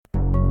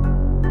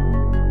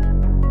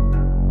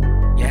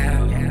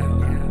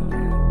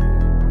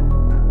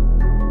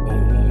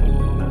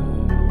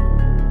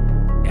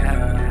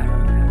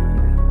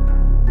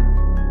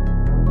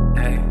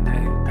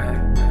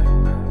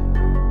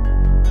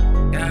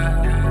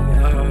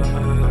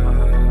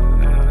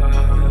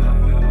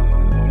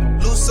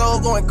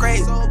going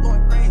crazy.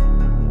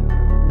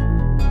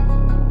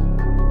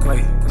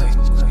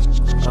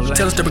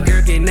 Tell us the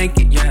girl get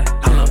naked, yeah.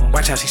 Hold up,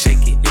 watch how she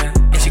shake it, yeah.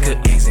 And she cook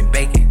eggs and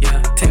bacon,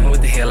 yeah. Tell me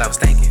what the hell I was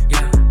thinking,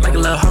 yeah. Like a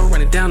little hoe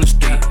running down the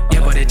street,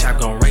 yeah. Boy, that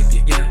chop gon' rape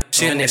you, yeah.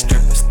 She on that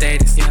stripper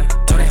status, yeah.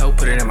 Told that hoe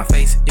put it in my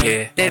face,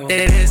 yeah. That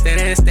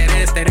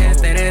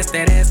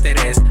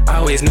ass. I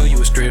always knew you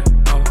was strip.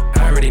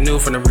 I already knew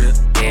from the rip,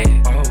 yeah.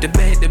 The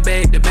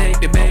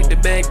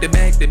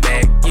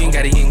bag. You ain't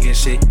get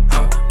shit.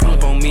 Pull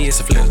up on me, it's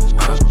a flip.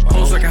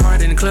 Hoes working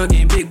hard in the club,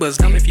 getting big buzz.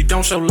 Dumb if you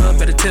don't show love,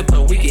 better tip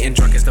her. We getting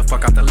drunk as the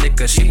fuck out the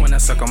liquor. She wanna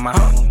suck on my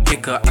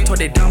pick up. I told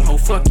that dumb hoe,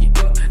 fuck you.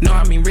 No,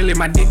 I mean really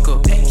my dick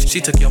up. She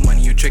took your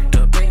money, you tricked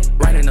up.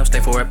 Right enough, stay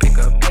for a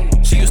pickup.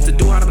 She used to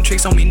do all them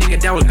tricks on me, nigga.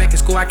 That was back in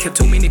school. I kept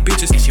too many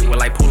bitches. And she was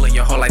like pulling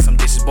your hoe like some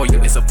dishes. Boy, you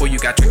is a fool, you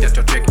got tricked, that's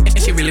your trick.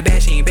 And she really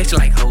bad, she ain't bad, she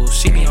like hoes.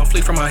 She be on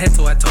fleek from her head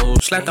to her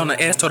toes. Slapped on her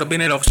ass, told her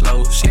bend it over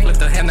slow. She flipped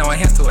her head, now her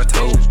hands to her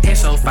toes. Hair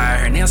so fire,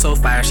 her nails so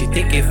fire. She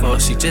thick it fuck,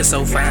 she just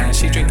so fine.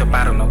 She drink the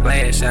bottle, no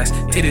glass shots.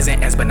 Titties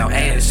and ass, but no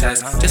ass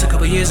shots. Just a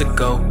couple years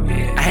ago,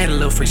 I had a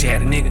little freak, she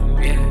had a nigga.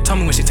 Told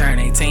me when she turned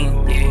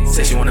 18,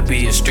 said she wanna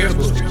be a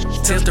stripper.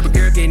 Tells the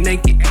girl get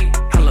naked.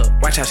 Hold up,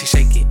 watch how she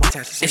shake it.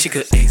 And she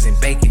cook eggs and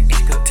bacon.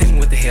 Tell me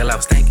what the hell I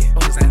was thinking.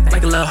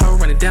 Like a little hoe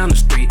running down the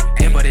street,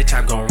 yeah, boy, that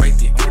chop gon' rape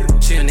you.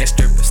 She on that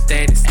stripper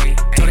status.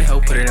 Told that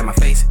hoe put it in my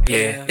face,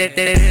 yeah. That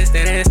ass.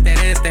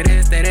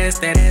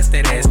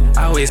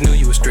 I always knew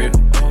you was strip.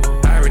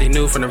 I already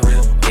knew from the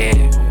real,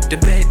 yeah. The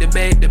bag.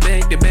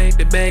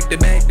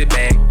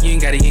 You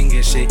ain't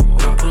get shit.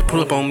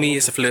 Pull up on me,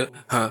 it's a flip,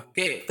 huh?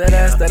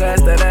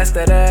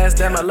 That ass.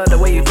 Damn, I love the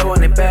way you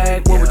throwing it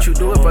back. What would you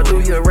do if I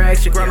threw you a rag?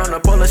 She grown on the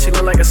pole and she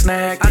look like a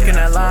snack. I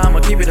cannot lie, I'ma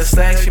keep it a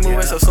stack. She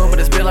moving so slow, but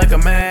it's built like a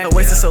Mac. Her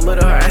waist is so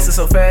little, her ass is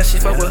so fast. She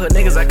fuck with her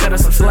niggas, I cut her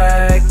some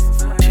slack.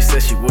 She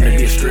said she wanna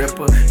be a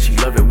stripper. She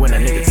love it when a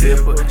nigga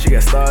tip her. She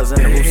got stars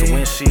in the roof, so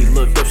when she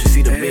looked up, she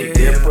see the Big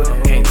Dipper.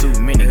 Can't too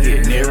many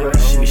get nearer.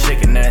 She be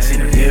shaking ass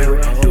in the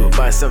mirror. Do it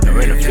by herself, no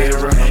interference.